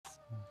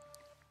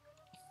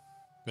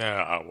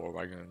Yeah, war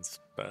wagons.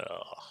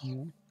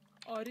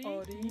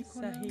 آری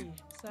صحیح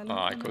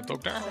I could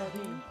talk there.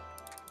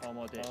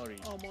 آماده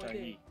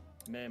صحیح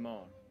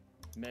معمار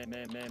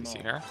You see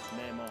here?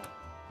 معمار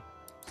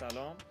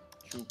سلام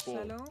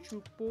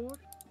چوب بر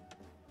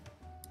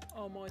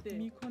آماده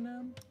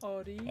میکنم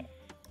آری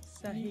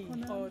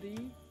صحیح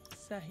آری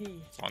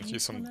صحیح Want you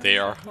some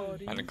dare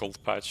and a gold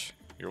patch.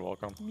 You're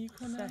welcome.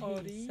 میکنم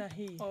آری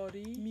صحیح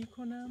آری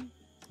میکنم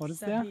What is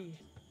there?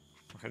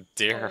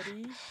 Dare.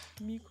 آری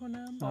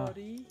میکنم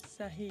آری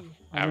صحیح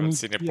I haven't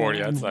seen a boar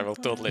yet, so I will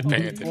totally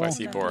ping it if I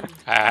see boar.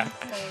 Ah,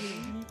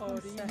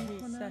 آری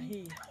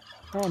صحیح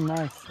Oh,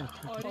 nice.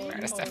 Okay.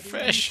 where's that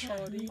fish?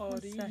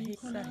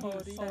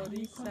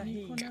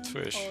 صحیح Get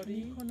fish.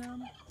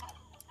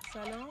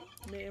 سلام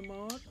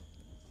معمار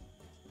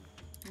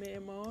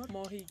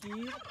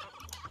ماهیگیر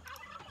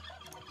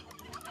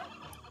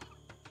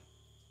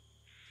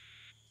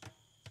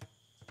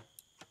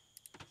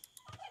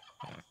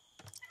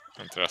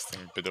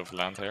Interesting bit of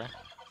land here.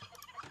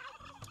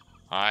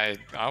 I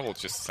will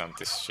just send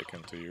this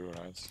chicken to you,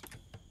 right?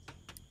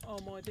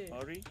 آماده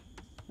آری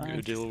You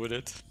Nice. deal with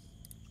it.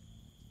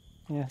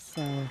 Yes,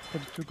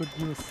 put it to good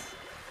use.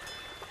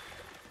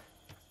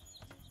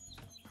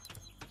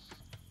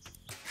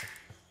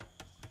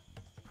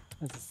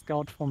 As a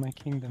scout for my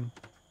kingdom.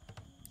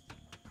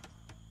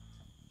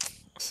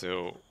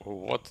 So,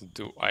 what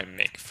do I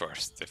make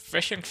first? The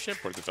fishing ship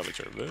or the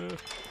villager?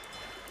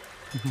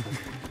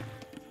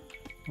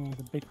 Oh,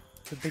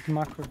 the big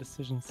macro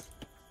decisions.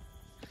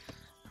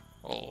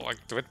 Well, like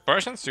with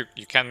Persians,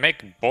 you can make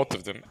both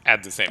of them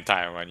at the same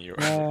time when you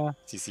Yeah,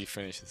 TC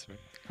finishes. Right?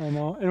 I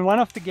know. In one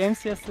of the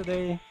games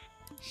yesterday,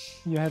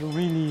 you had a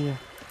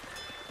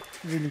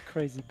really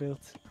crazy build.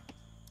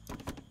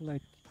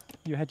 Like,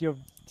 you had your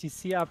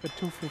TC up at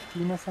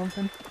 215 or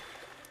something.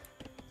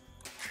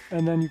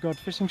 And then you got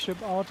fishing ship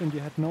out and you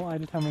had no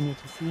idle time on your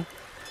TC.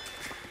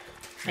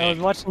 I was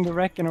watching the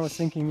wreck and I was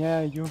thinking,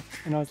 yeah, you...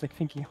 And I was like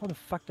thinking, how the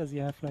fuck does he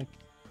have like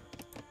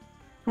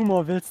 2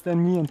 more wilds than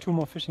me and 2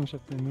 more fishing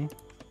ships than me?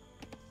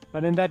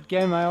 But in that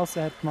game I also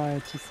had my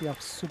TC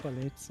up super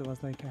late, so it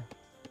was like a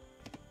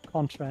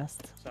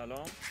contrast.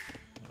 سلام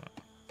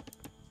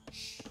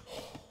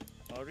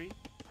آری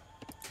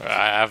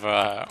I have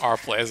our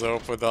place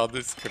open on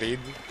the screen.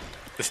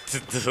 That's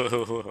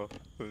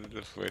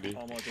funny.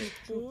 آماده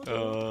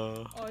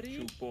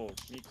آری چوب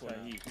بر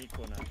صحیح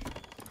میکنم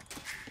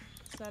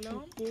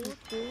سلام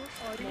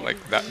آری Like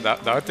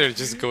now they're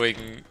just going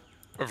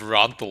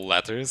around the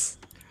letters.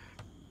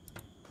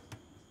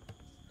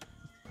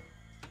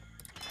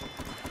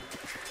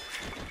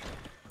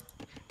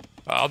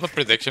 On the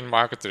prediction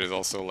market, there is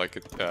also like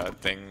a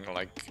thing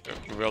like,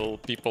 will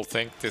people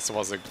think this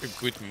was a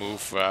good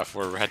move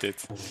for Reddit?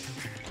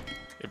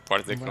 In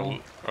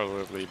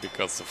particularly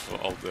because of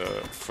all the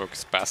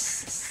focus pass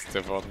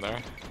stuff on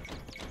there.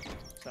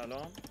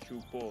 سلام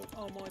چوب بر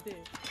آماده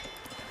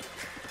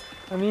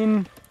I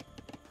mean,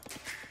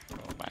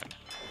 Oh man.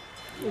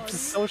 it's a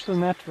social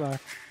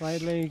network,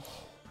 right? Like,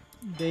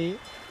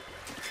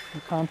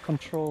 you can't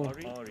control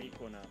آری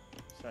میکنم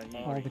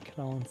صحیح all the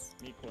clowns.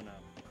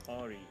 میکنم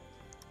آری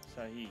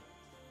صحیح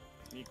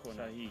میکنم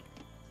صحیح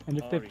And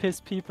if they piss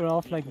people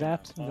off like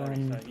that,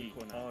 then صحیح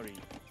آری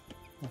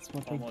that's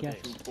what we آماده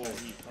get. چوب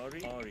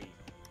بر آری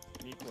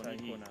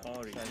میکنم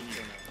آری صحیح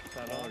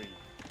سلام آری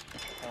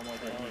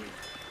آماده آری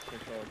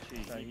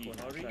شکارچی صحیح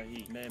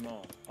صحیح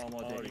معمار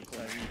آماده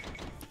صحیح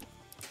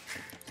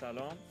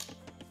سلام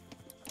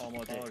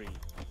آماده آری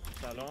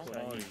سلام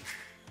آری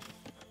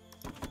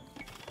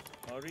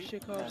آری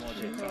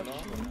آماده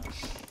سلام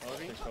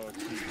آری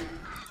شکارچی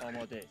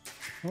آماده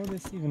Oh,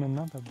 there's even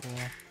another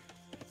boar.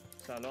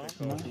 سلام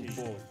شکارچی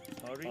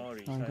بر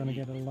آری I'm gonna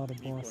get a lot of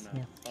boars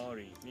میکنم here.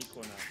 آری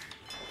میکنم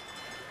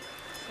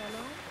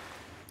سلام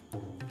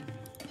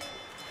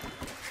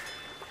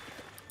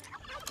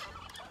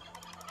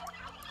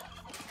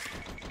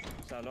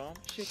سلام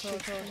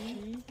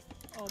شکارچی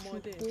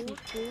آماده چوب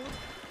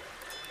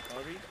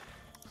آری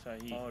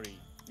صحیح آری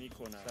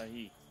میکنم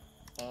صحیح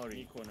آری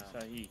میکنم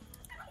صحیح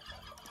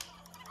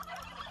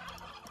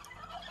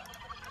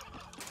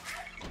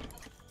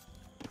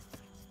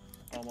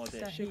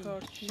آماده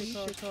شکارچی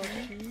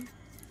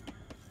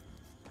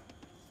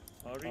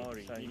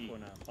آری صحیح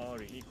میکنم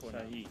آری میکنم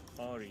صحیح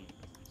آری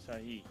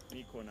صحیح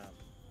میکنم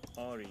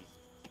آری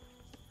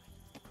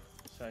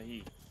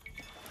صحیح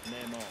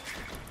معمار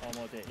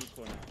آماده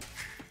میکنم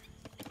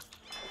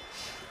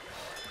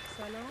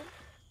سلام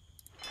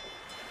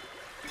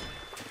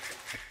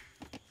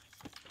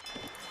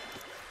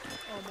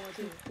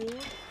آماده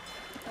بر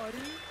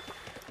آری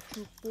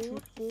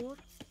چوب بر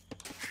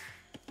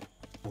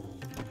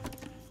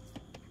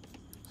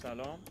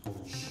سلام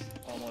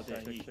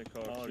آماده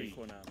شکارچی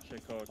کنم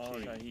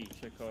شکارچی صحیح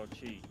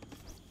شکارچی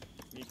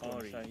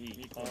میکنم صحیح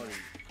میکنم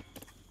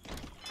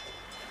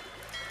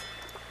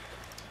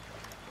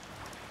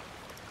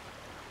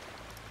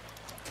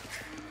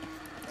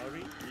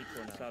آری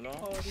میکنم سلام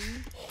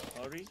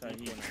آری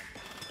صحیح کنم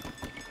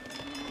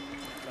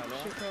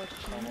سلام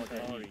شکارچی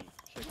آماده آری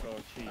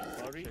شکارچی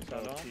آری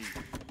سلام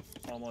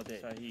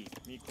آماده صحیح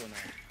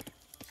میکنم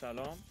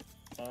سلام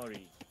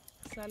آری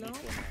سلام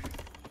میکنم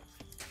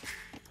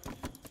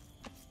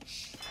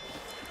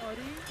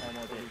آری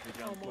آماده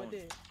جمع کن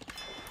آماده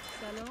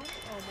سلام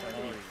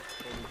آماده آری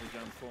خروج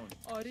جمع کن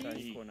آری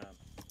صحیح کنم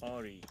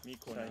آری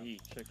میکنم صحیح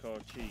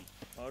شکارچی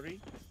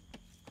آری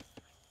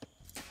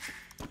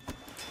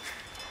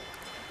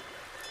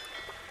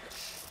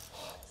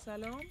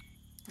سلام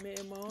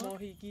معمار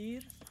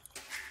ماهیگیر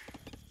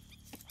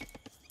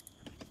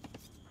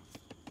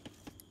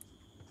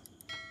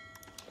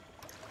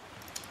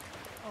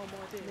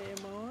آماده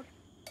معمار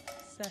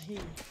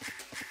صحیح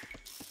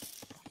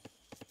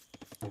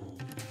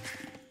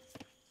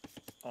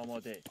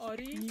آماده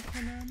آری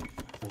میکنم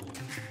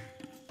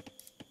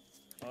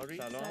آری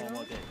سلام.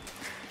 آماده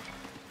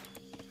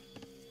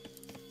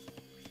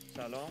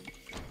سلام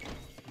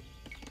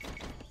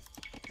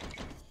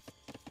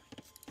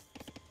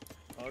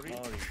آری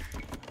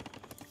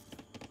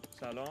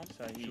سلام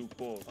صحیح چوب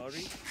برد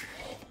آری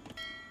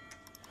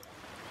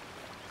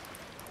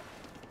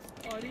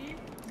آری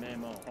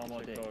معمار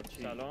آماده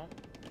سلام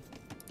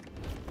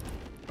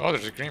Oh,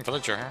 there's a green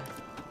villager here.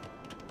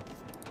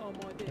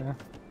 آماده Yeah,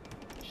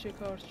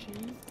 شکارچی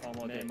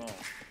آماده معمار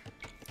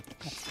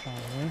that's far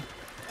away.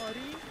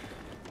 آری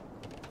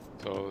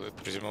So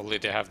presumably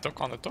they have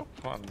duck on the top,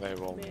 and they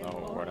will know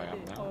where I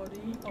am آماده now.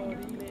 آری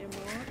آری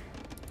معمار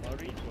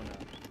آری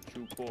کنم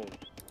چوب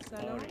برد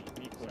سلام آری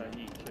میکنم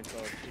صحیح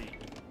شکارچی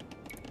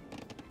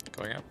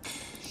Going up.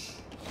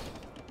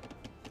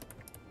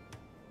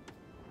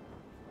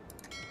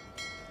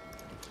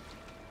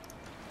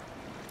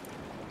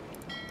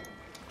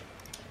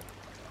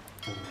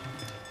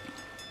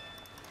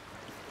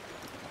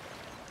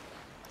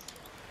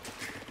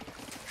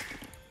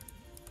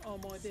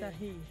 آماده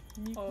صحیح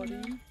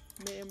آری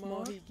معمار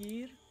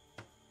ماهیگیر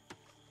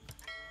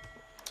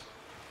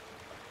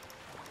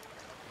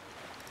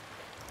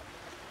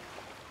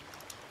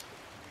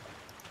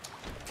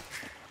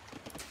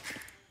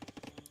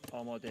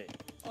آماده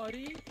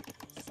آری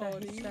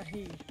صحیح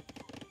صحیح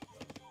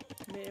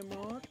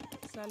معمار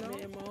سلام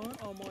معمار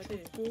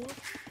آماده بود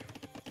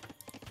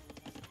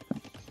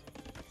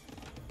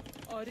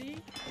آری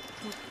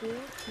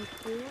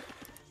چوب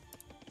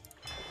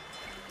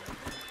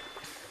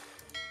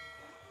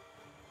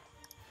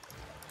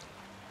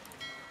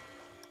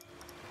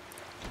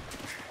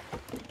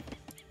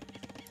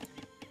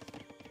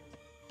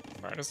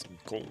Minus some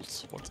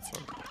goals. What the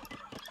fuck?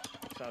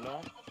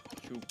 سلام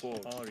چوب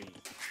برد آری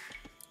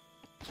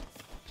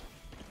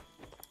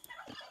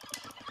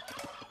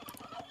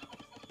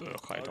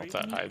Ugh, I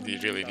don't. I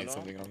really need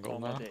something on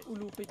gold now. آماده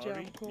علوف جمع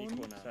آری کن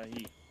میکنم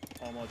صحیح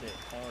آماده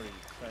آری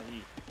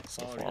صحیح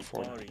So far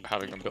for Sorry.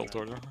 having a build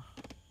order.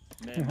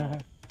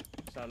 معمار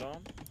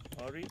سلام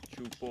آری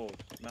چوب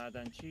برد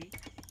معدنچی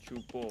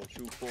چوب برد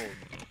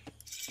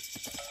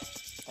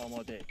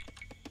آماده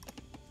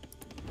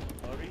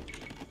آری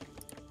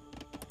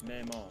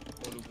معمار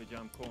علوف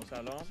جمع کن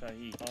سلام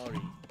صحیح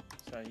آری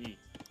صحیح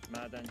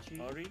معدنچی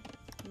آری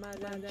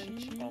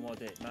معدنچی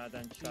آماده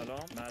معدنچی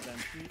سلام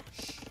معدنچی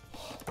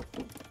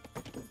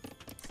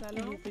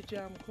سلام علوف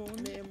جمع کن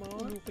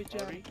معمار علوف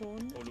جمع آری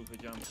کن علوف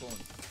جمع کن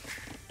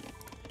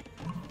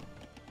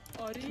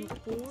آری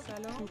چوب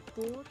سلام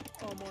چوب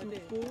آماده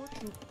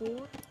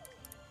چوب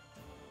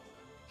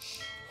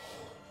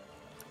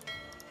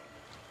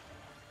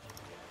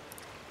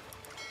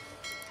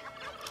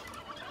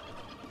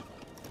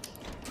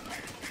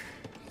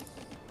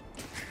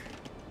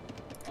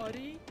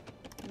آری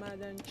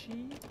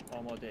معدنچی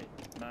آماده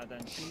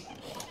معدنچی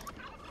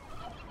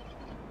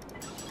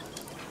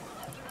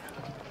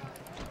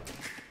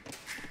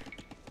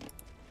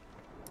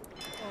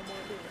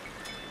آماده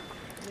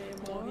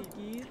معمار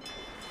ماهیگیر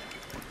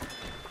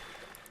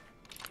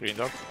Green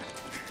dog.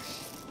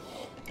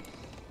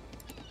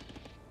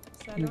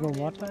 You go سلام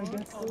water, I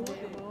معمار guess?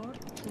 معمار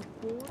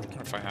چوب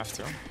If I have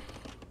to.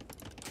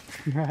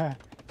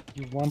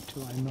 You want to,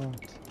 I know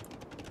it.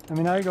 I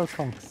mean, I go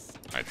conks.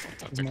 I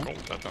don't have the No.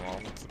 gold at the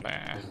moment.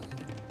 Nah.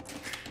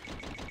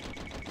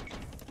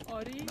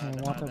 آری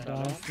Water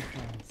معدن dies, it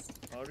dies.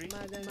 آری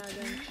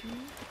معدنچی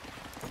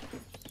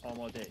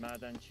آماده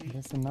معدنچی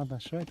There's another.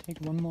 Should I take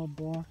one more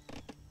boar?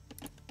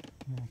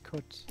 I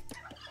could.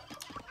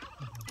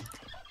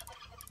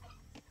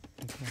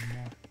 Take one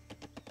more.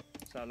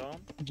 سلام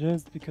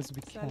Just because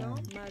we سلام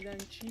can.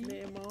 معدنچی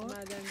معمار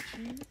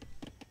معدنچی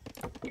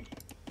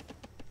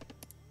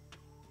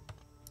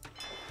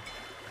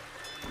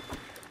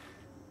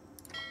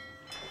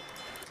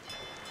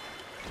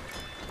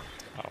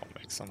I'll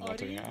make some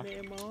water, آری yeah.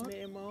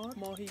 معمار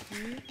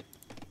ماهیگیر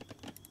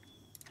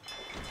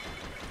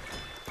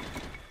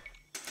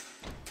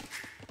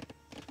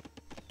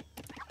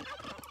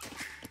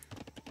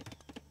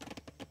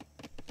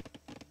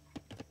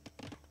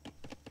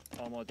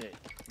آماده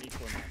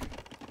میکنم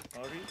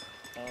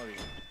آری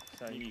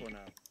صحیح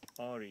میکنم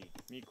آری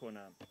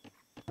میکنم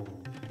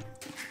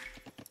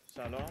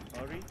سلام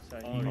آری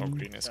صحیح Oh,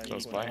 green is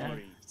close by here.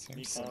 آری It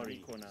seems. آری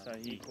کنم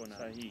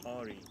صحیح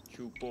آری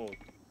چوب برد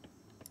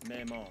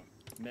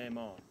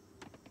معمار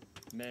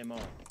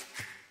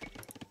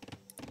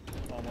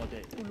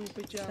آماده علوف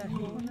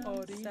جمعی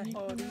آری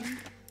آری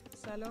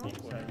سلام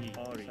صحیح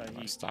آری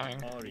He's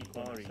dying. آری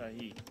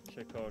صحیح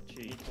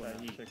شکارچی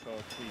صحیح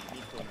شکارچی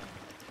میکنم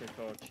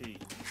شکارچی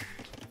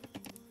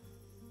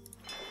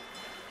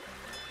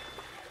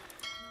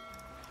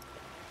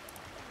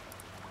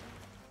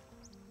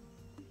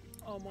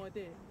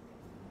آماده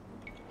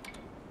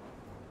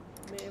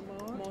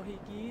معمار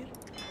ماهیگیر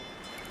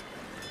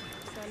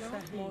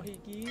سلام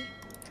ماهیگیر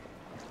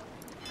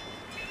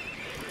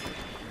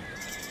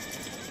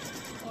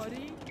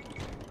آری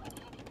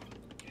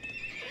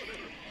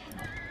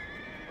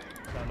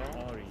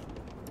سلام آری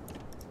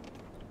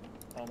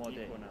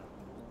آماده میکنم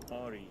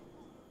آری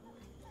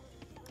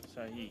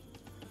صحیح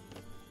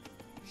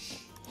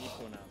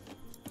میکنم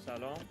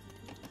سلام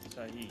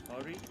صحیح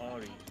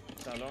آری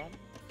سلام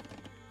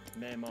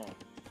معمار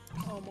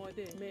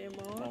آماده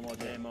معمار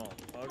آماده معمار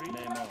آری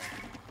معمار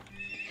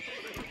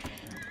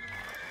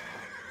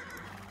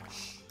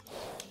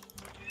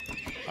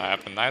I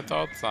have a night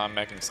out, so I'm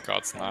making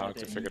scouts now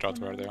to figure out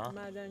where they are.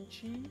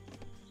 معدنچی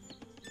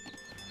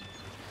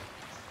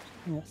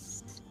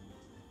Yes.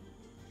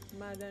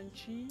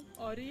 معدنچی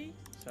آری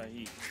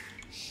صحیح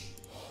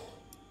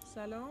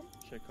سلام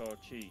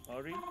شکارچی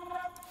آری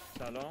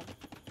سلام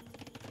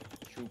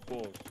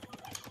چوبور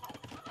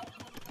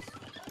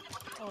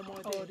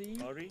آماده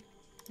آری آری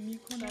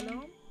میکنم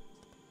سلام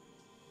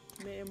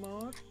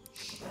معمار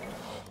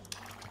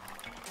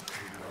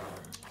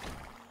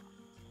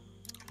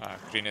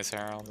Green is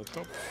here on the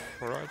top,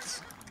 right.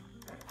 Fuck,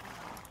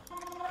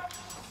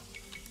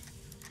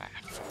 I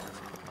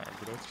forgot my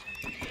bullet.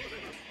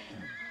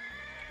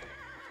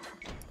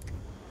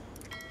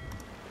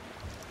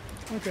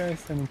 Okay,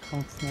 sending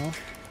conks now.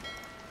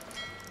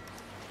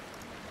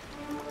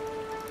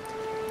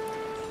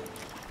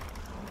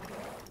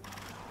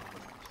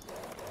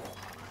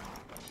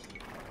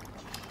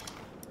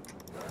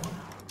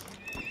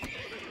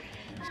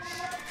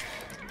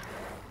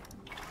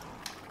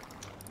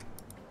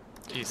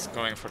 He's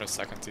going for the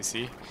second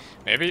TC.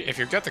 Maybe if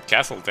you get the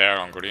castle there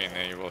on green,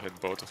 you will hit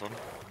both of them.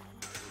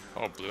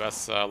 Oh, blue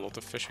has a lot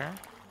of fish here.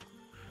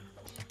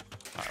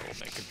 I will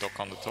make a dock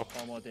on the top.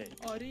 آماده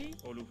آری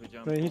علوف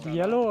جمع Do I hit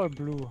yellow or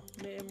blue?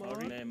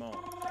 معمار معمار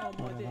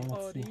آماده let's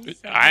آری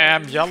I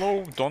am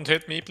yellow, don't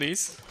hit me,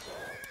 please.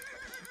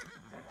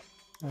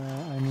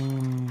 I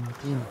mean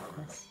green,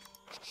 yes.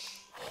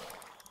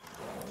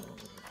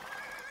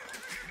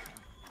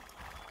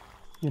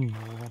 You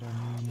know what I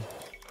mean.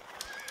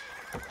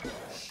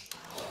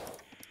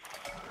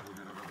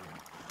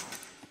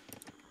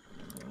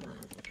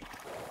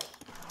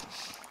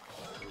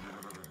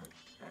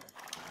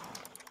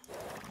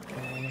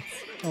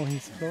 Oh,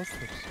 he's closed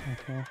it.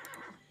 Okay.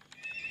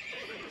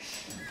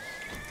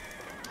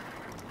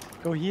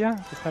 Go here.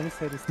 The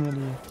palisade is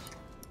nearly.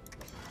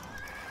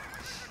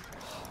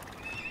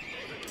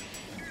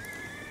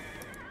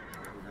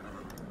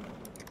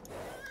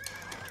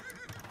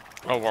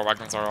 Oh, war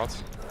wagons are out.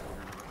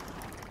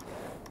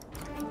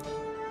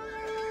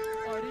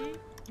 آری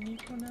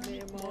میکنم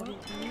معماری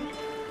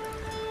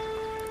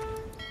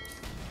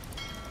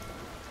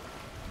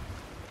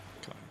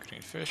Killing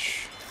green fish.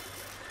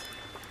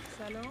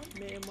 سلام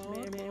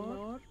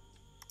معمار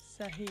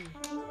صحیح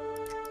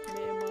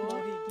معمار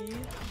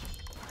ماهیگیر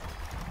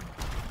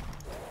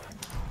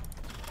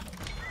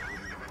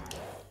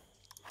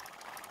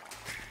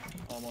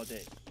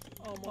آماده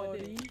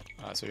آماده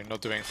So you're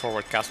not doing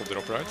forward castle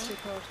drop, right?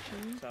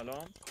 شکارچی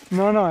سلام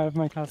No, I have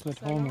my castle at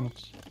home.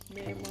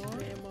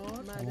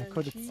 معمار And I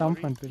could at معدنچی some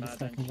point build a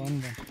second one,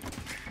 but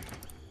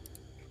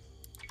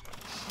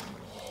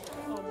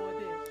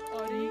آماده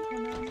آری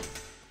کنم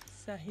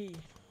صحیح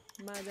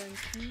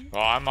معدنچی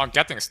Well, I'm not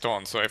getting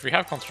stone, so if we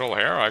have control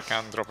here, I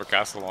can drop a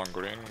castle on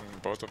green,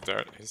 both of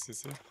their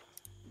ACC.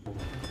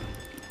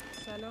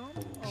 سلام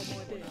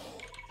آماده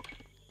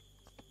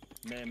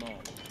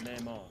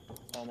معمار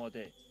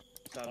آماده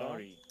سلام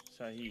آری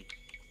صحیح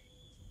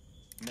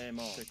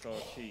معمار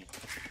شکارچی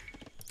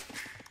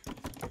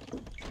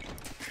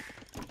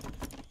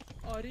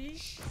آری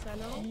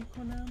سلام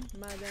میکنم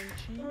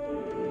معدنچی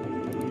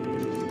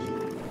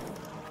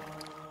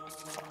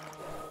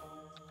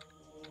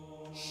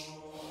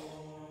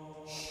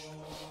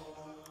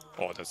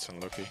Oh, that's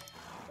unlucky.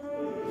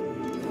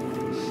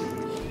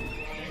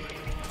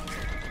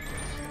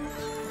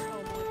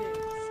 آماده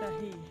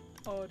صحیح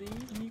آری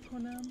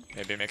میکنم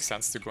Maybe it makes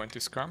sense to go into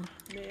scrum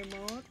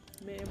معمار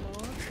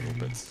a little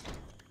bit.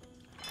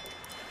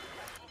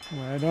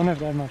 well, I don't have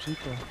that much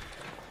eco.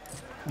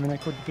 I mean, I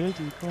could build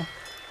eco.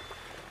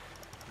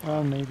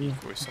 Well, maybe.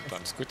 We're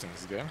sometimes good in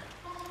this game.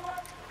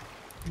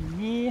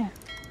 Yeah.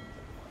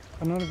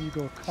 But none of you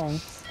go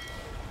counts.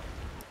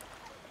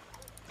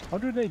 How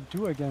do they do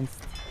against?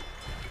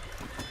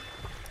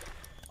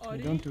 They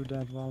آری don't do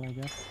that well, I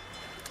guess.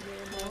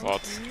 معمار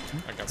What?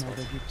 Against No,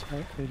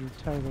 what? they do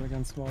terrible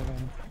against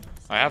Warren.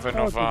 I have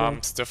enough Okay,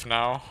 then. stuff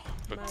now,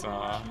 but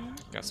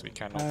guess we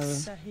cannot.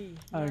 صحیح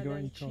I'll go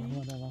eco, معدنچی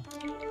whatever.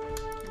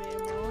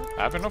 معمار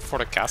I have enough for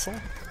the castle,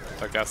 but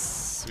I guess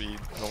we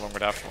no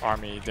longer have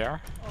army there.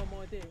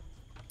 آماده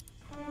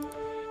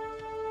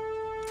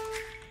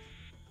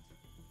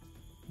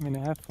I mean, I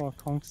have 4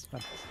 conks,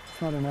 but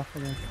it's not enough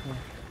against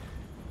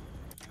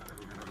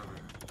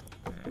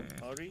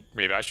the... Ari,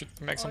 Maybe I should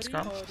make some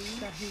scrum?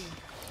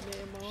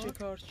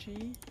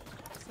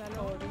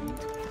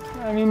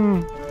 I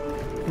mean,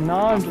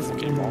 now I'm just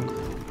Game winning.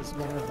 walk. Just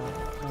whatever.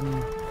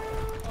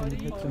 When we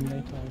hit them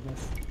later, I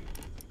guess.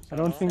 I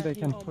don't think they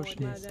can push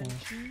me, so...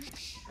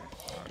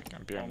 It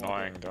can be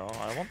annoying though.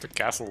 I want the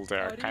castle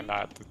there, kinda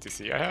at the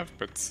TC I have,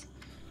 but...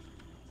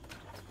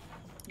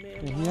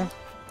 They're here.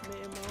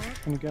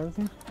 Can you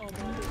garrison? I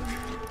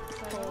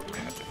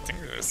think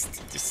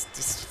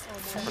this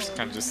force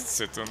can just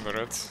sit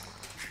under it.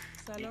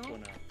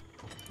 Icona,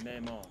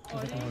 Memo, I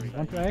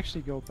want to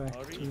actually go back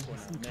Ari, to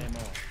Icona, the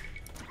Memo,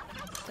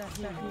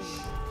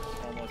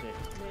 Omode,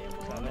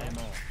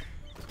 Salemo,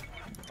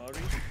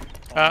 Ari,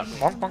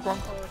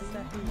 Monk.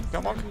 Go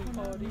monk.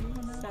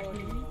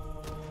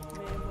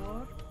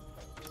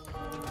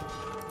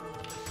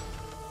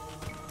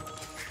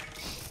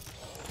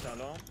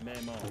 Salom,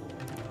 Memo,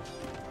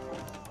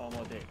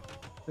 Omode,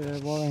 The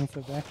warrants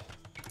are back.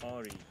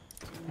 Ari,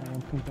 I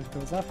don't think that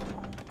goes up.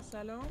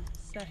 سلام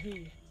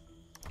صحیح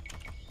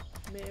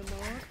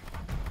معمار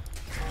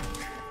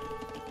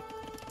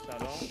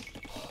Salom,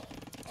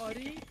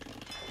 آری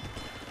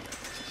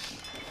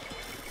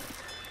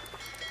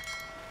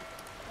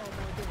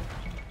آماده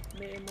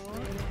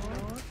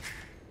معمار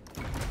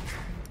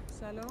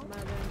سلام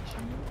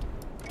مدنچی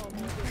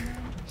آماده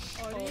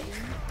آری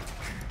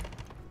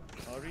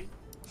Ari,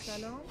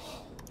 سلام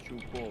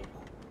Chupo,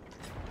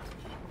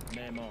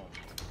 Memo,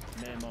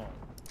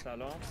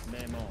 Salom,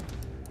 Memo,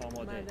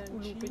 Omode,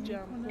 مدنچی به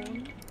جمع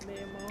کن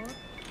معمار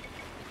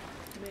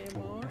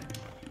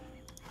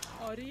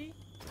آری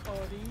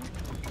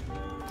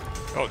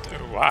Oh,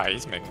 why?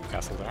 He's making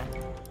castle there.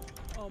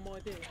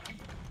 آماده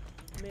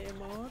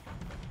معمار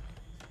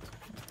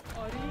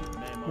آری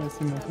Memo, Where's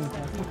the making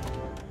castle?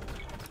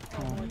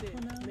 آماده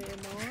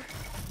معمار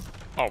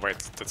Oh wait,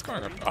 that's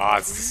going up. Ah,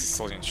 it's the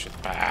Sicilian shit.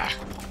 Ah.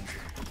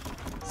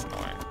 It's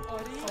annoying.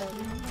 آری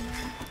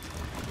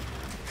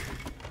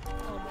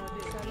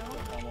آماده سلام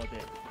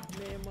Omode,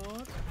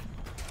 معمار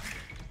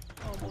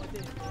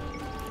آماده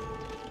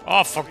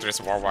Oh fuck,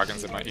 there's war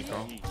wagons in my eco.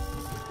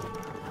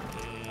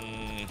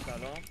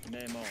 Salom,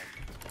 Memo,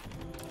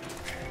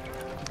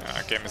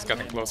 Game is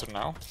getting closer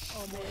now.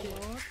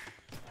 معمار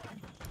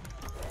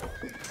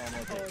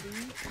Omode, آری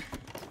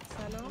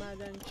سلام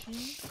مدنچی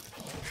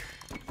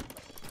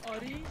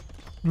آری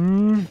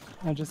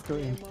I'll just go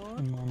in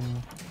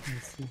one.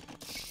 Let's see.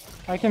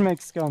 I can make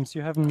scums.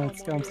 You haven't made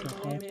scums yet,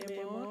 right?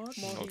 معمار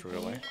Not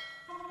really.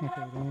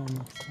 Okay, then I'll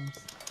make scums.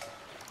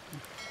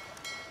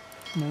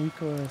 My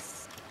eco is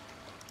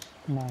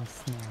nice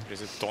now.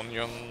 Is it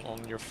Donyon on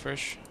your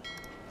fish?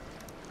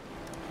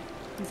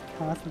 He's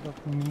castled up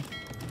on me.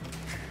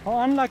 How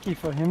unlucky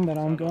for him that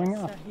I'm going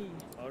up. صحیح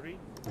Ari,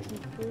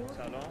 چوب‌بر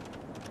Salom,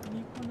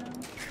 میکنم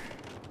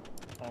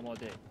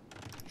Omode,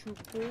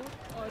 چوب‌بر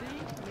آری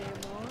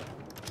معمار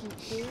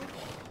چوب‌بر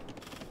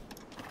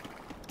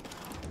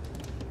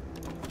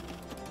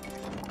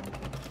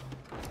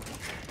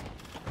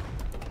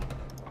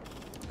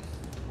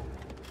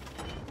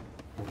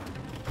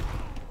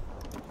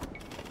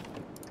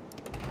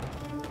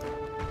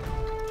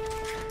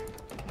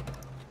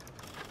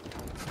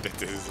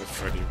This is a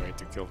funny way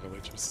to kill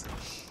villagers.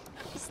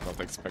 It's not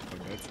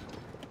expecting it.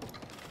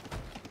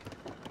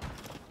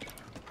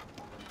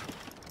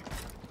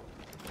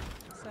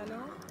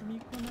 سلام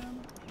میکنم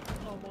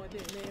آماده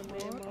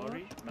معمار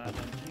Ari,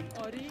 Madanchi,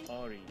 آری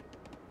Ari,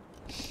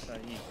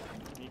 Sahi,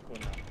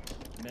 Mikona,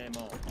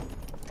 Memo,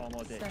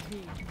 Omode,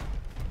 صحیح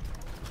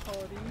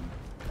آری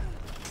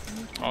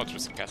Oh,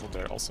 there's a castle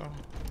there also.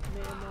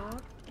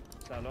 معمار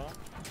Salom,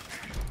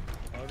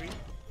 Ari,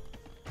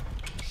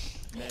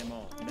 Memo,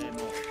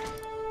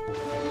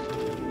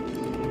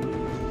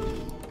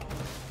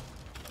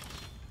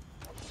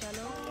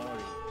 سلام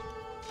Ari,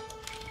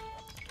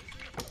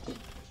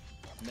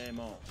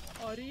 Memo,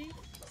 آری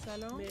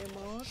سلام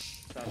معمار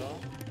Salom,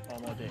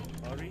 Omode,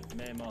 Ari,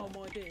 Memo,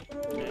 آماده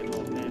Memo,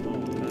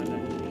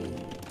 Madanchi,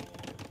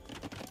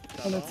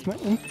 Oh, that's my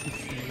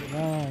infancy.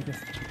 Ah, I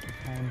guess it should be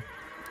fine.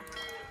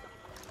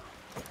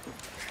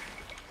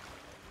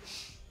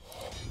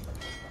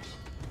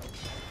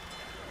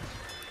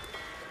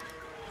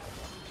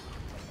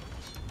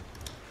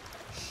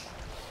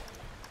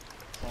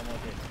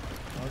 Omode,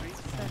 Ari,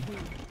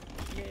 صحیح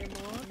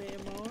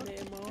معمار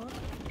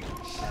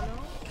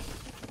سلام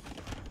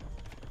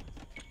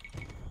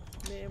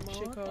معمار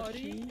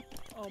شکارچی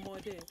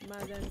آماده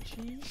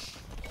مدنچی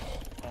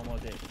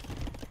Omode,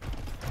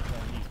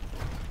 Sahi,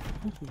 I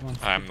think he wants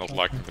I'm to not fight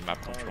liking me. the map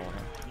Ari, control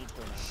now.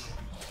 Mikona,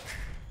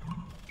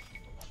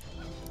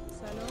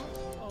 سلام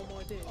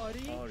آماده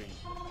آری Ari,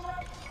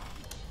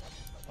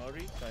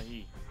 Ari,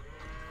 Sahi,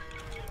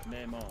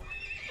 Memo,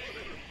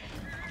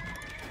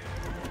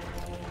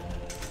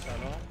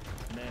 Salom,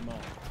 Memo,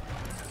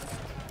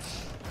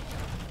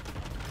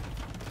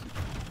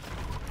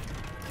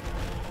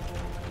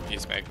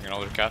 He's making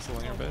another castle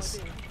in your base.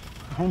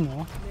 I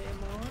know.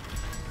 معمار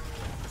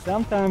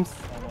Sometimes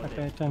I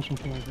pay attention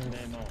to my base.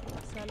 Memo,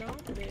 سلام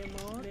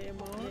معمار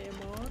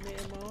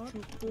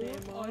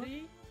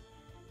معماری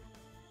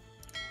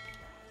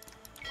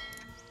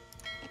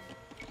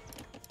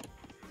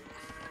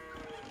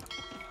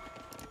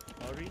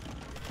آری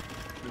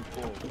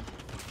دوپور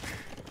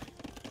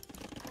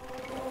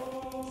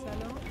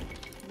سلام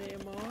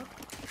معمار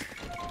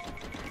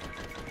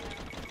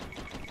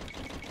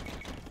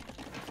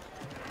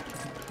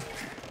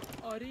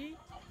آری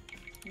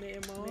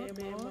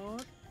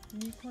معمار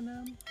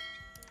میکنم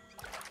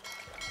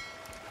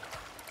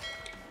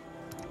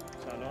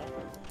سلام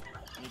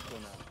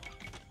میکنم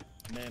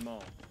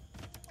معمار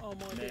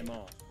آماده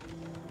معمار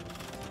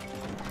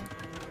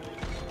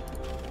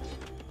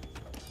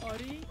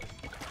آری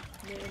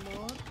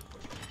معمار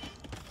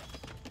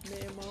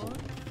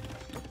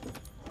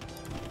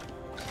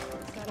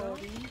سلام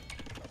آری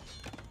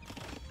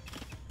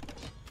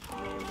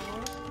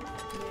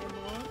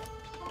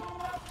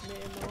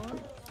معمار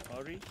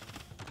آری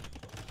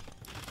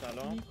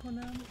سلام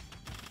میکنم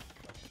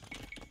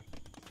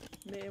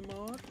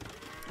معمار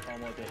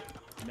آماده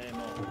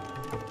معمار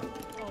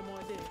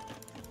آماده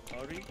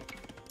آری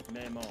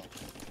معمار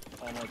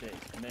آماده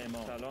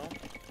معمار سلام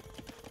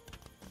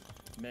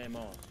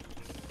معمار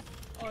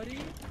آری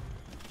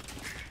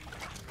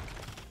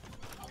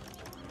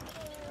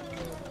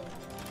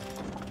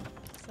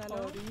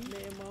سلام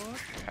معمار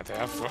Yeah, they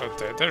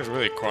have, they're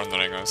really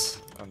cornering us,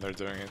 and they're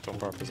doing it on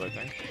purpose, I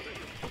think.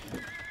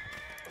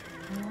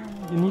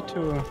 You need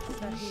to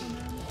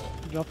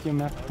صحیح drop your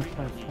map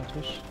before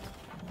fetish.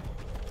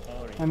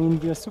 آری I mean,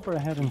 we are super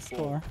ahead in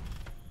store.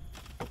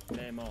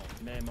 معمار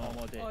معمار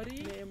آماده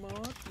آری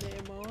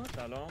معمار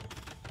سلام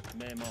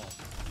معمار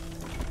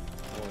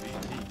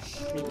آریزی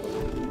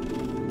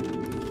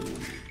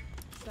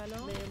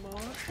سلام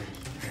معمار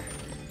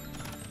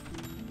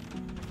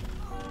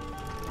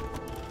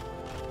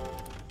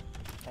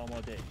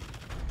آماده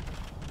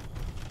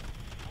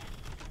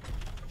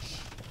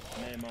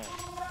معمار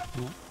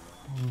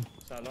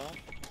سلام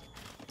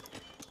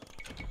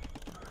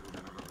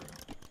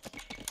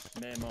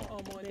معمار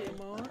آماده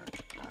معمار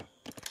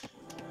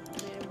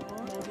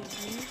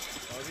ماهیگیر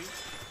آری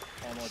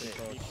آماده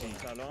میشی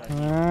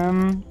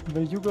سلام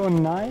Will you go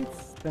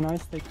knights? Then I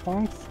stay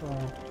conks,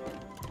 or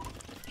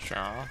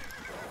Sure.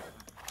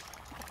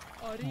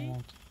 آری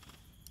what?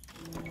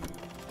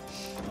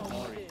 آری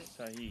آماده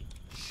صحیح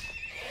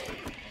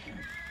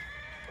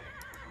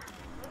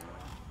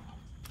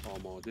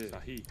آماده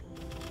صحیح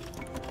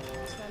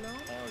سلام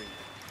آری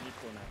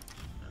میکنم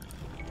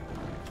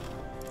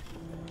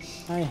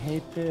I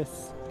hate this.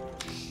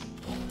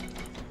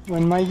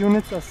 When my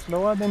units are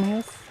slower than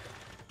his,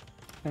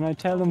 then I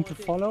tell them to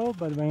follow,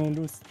 but when I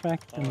lose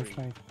track, then it's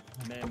like,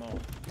 معمار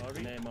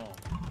آری معمار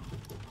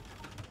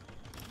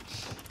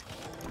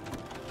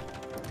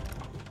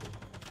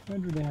where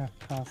do they have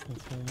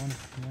castles? So one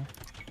is here.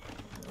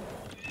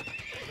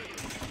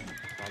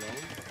 سلام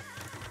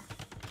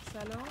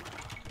سلام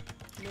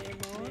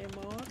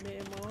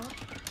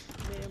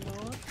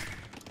معمار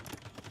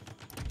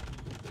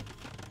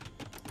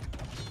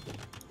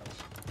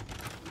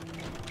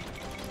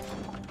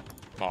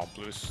Oh,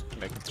 blues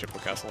making triple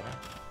castle here.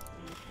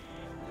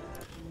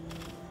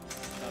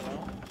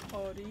 سلام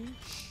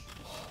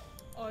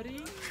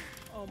آری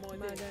آماده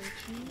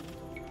مدنچی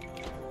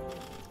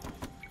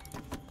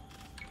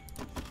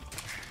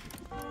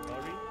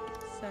آری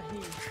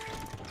صحیح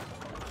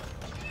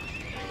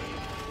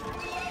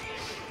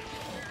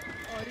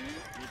آری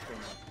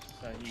میکنم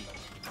صحیح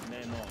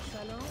معمار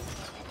سلام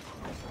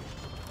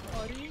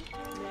آری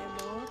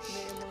معمار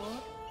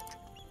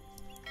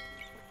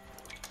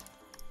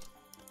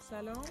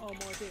سلام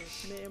آماده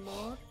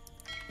معمار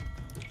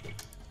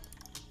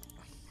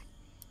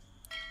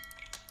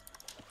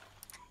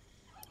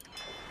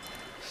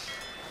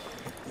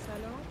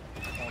سلام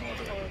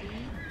آماده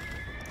آری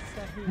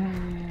صحیح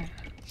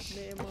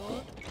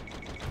معمار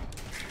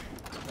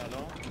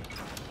سلام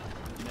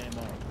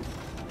معمار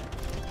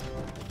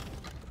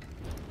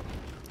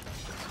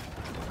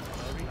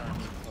آری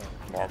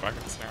تعمیرکار More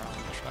wagons here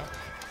on the track.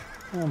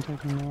 I'm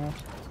taking that.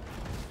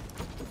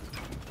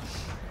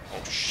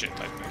 Oh shit,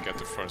 I didn't get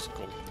the first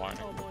gold mine.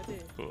 آماده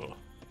Ugh.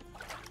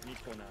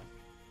 میکنم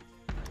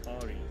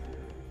آری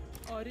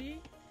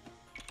آری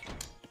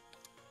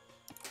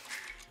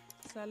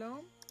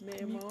سلام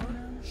معمار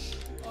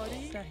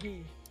آری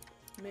صحیح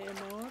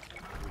معمار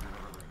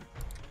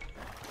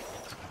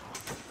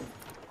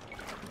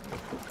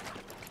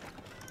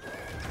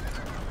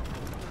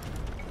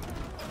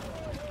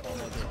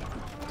آماده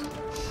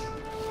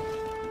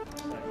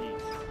صحیح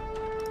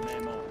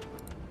معمار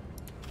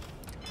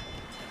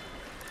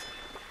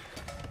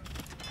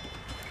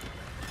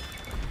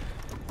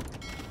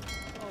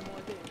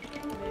آماده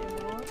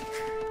معمار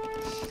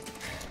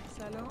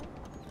سلام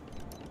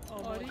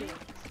آری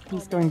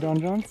He's going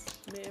dungeons.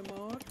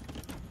 معمار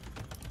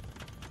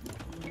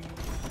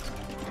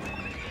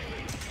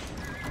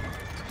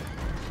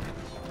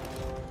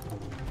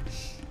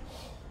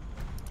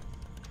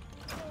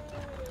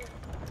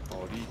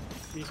آری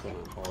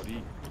میکنم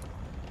آری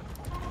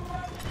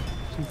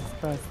Jesus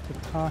Christ, the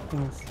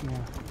parking is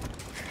here.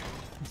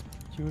 It's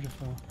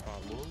beautiful.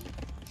 فرمان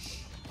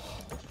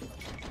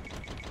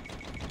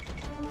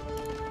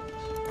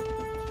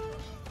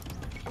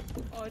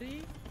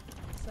آری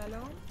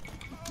سلام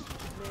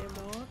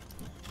معمار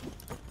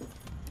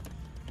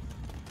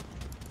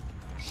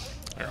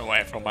Run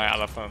away from my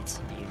elephant,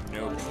 you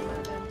noob. آری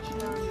معدنچی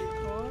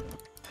تعمیرکار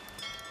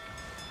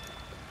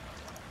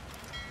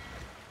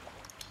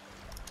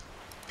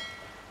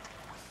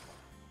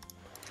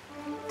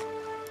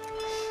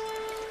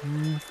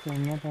Is there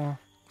another?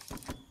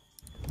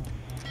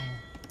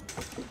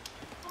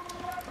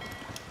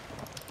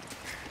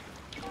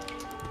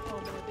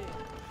 آماده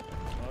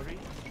آری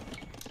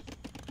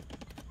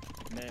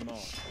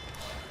معمار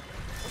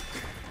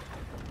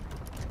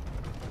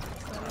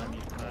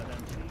تعمیر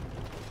معدنچی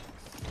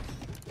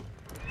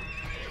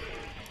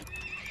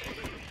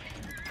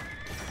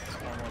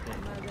آماده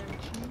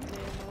معدنچی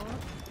معمار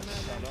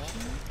سلام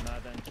معدنچی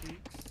معدنچی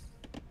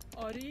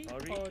آری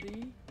آری.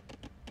 آری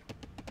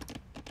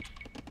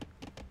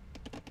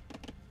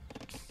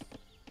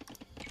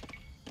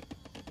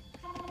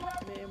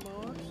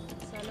معمار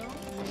سلام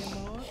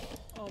معمار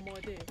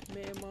آماده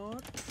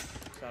معمار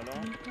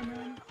سلام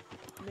میکنم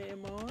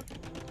معمار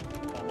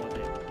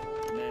آماده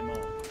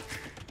معمار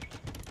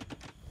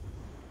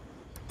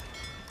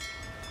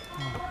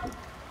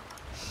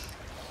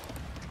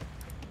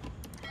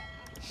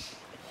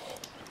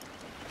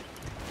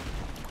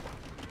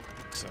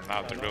So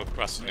now the real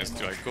question is,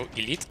 do I go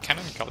elite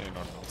cannon color or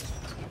not?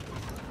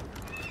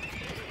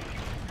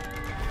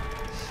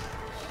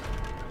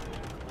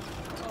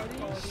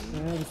 آری آری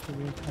That is the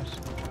real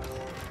question.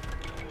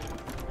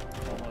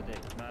 آماده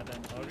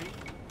معدن آری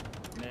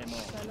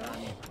معمار سلام.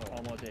 تعمیرکار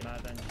آماده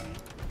معدنچی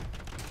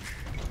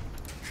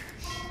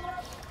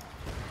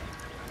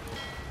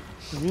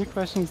The real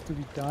question is, do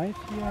we dive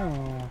here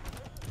or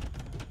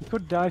we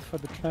could dive for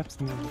the traps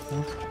and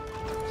everything.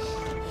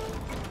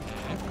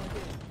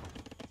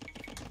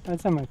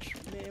 That's how much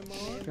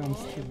معمار guns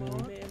to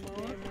معمار the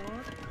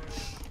معمار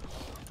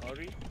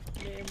آری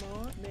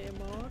معمار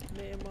معمار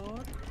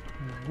معمار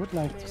I would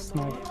like to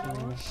snipe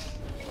the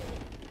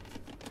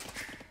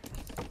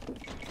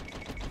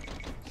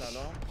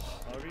سلام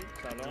آری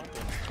سلام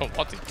Oh,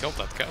 what? He killed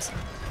that castle?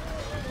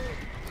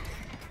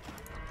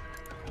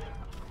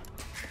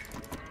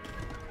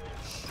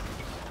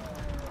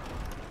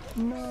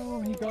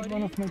 No, he got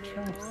one of my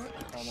traps.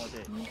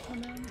 آماده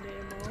میکنم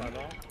معمار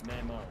سلام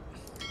معمار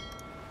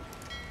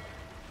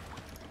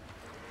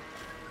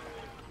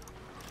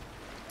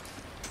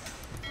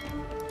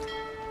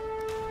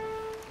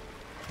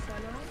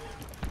سلام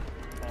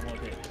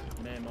آماده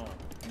معمار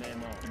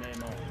معمار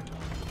معمار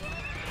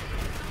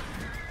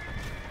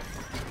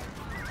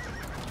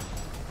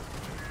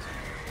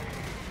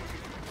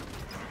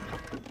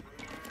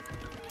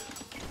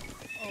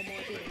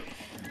آماده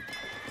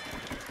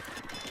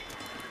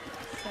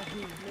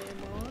صحیح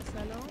معمار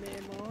سلام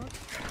معمار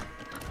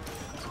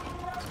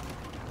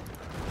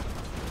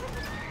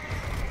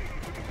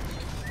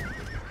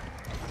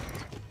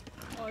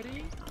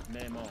آری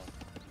معمار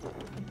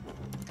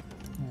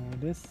There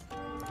it is.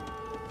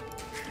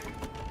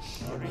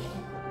 آری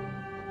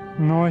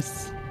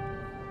Nice.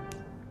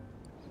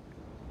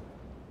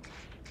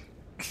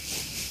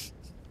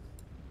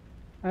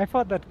 I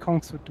thought that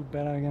Kongs would do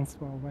better against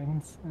war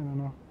wagons. I don't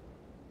know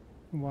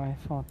why I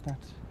thought that.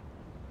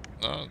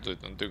 No, they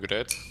don't do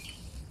great.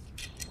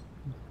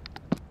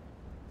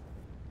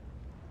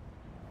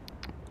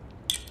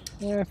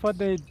 Yeah, I thought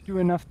they'd do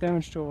enough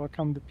damage to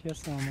overcome the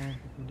pierce armor,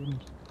 but they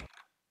didn't.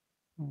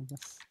 I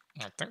guess.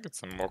 I think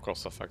it's a more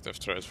cost-effective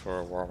trade for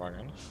a war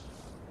wagon.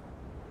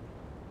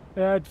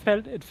 Yeah, it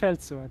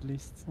felt so at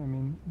least. I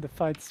mean, the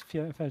fights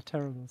felt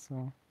terrible,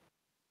 so.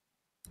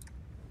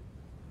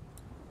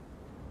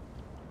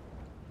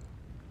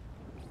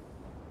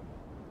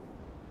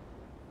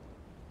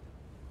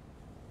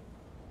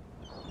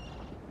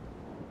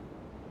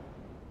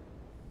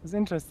 It was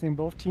interesting.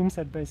 Both teams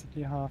had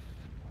basically half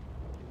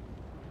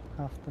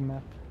the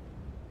map.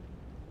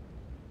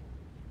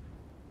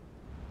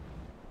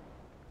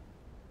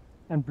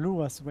 And blue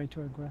was way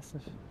too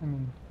aggressive. I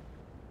mean,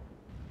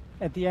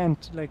 at the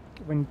end, like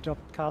when it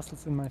dropped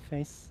castles in my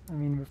face. I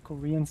mean, with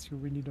Koreans, you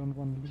really don't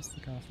want to lose the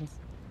castles.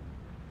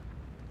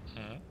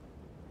 Mhm.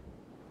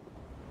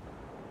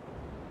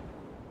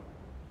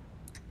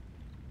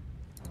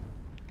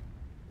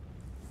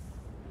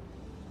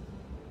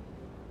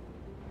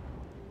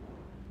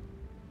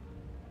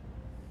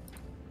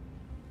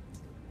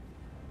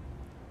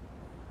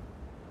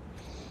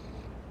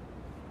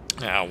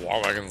 Yeah,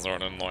 war wagons are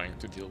annoying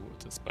to deal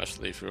with,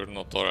 especially if you're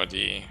not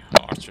already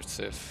archer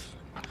Civ.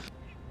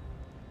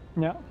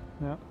 Yeah,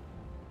 yeah.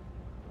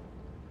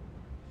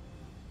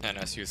 And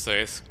as you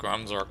say,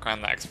 scrums are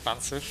kinda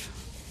expensive.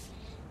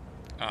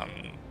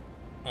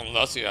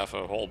 Unless you have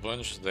a whole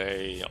bunch,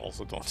 they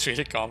also don't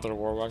really counter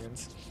war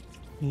wagons.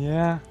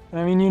 Yeah,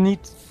 I mean, you need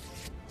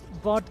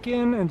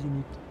Bodkin and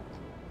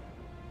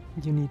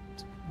you need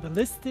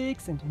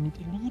ballistics and you need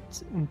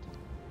elite and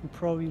you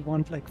probably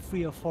want like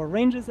 3 or 4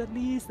 ranges at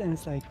least, and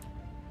it's like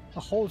a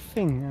whole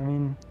thing. I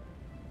mean,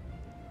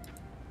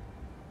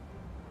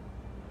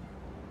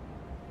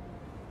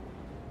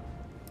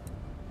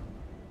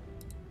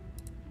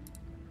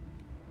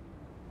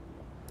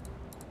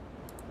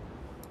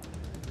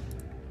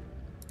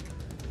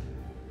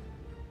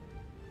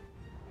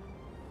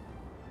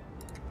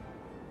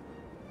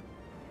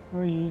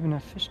 Oh, you even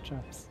have fish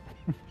traps.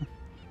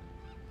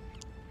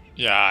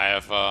 Yeah, I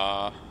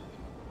have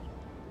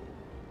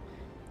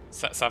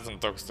 7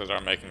 dogs that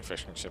are making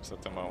fishing ships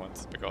at the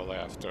moment because I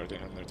have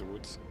 1300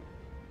 wood.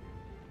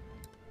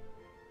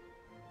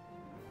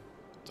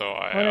 So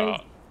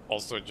I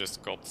also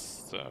just got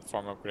the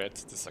farm upgrade,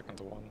 the second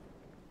one.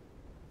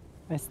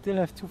 I still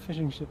have 2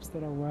 fishing ships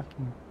that are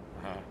working.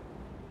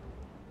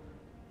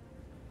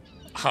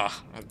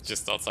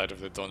 Just outside of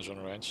the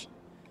dungeon range.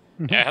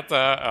 Yeah, I had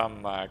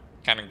the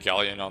cannon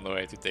galleon on the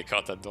way to take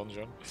out that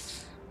dungeon.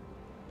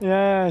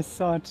 Yeah, I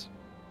saw it.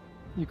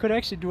 You could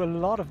actually do a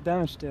lot of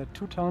damage there.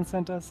 2 town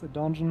centers, a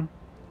dungeon.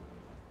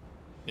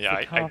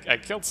 Yeah, I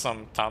killed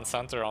some town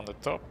center on the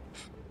top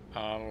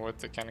with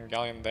the cannon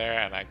galleon there,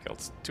 and I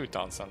killed 2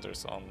 town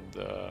centers on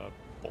the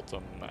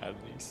bottom at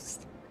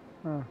least.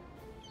 Oh.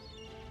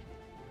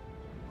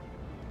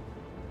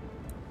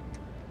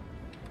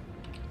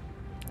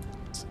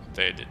 So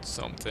they did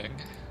something.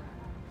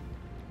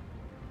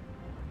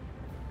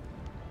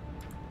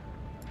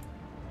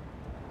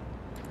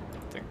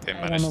 I think they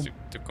managed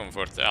to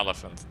convert the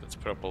elephant. That's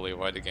probably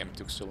why the game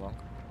took so long.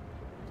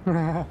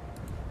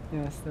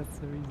 Yes, that's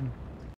the reason.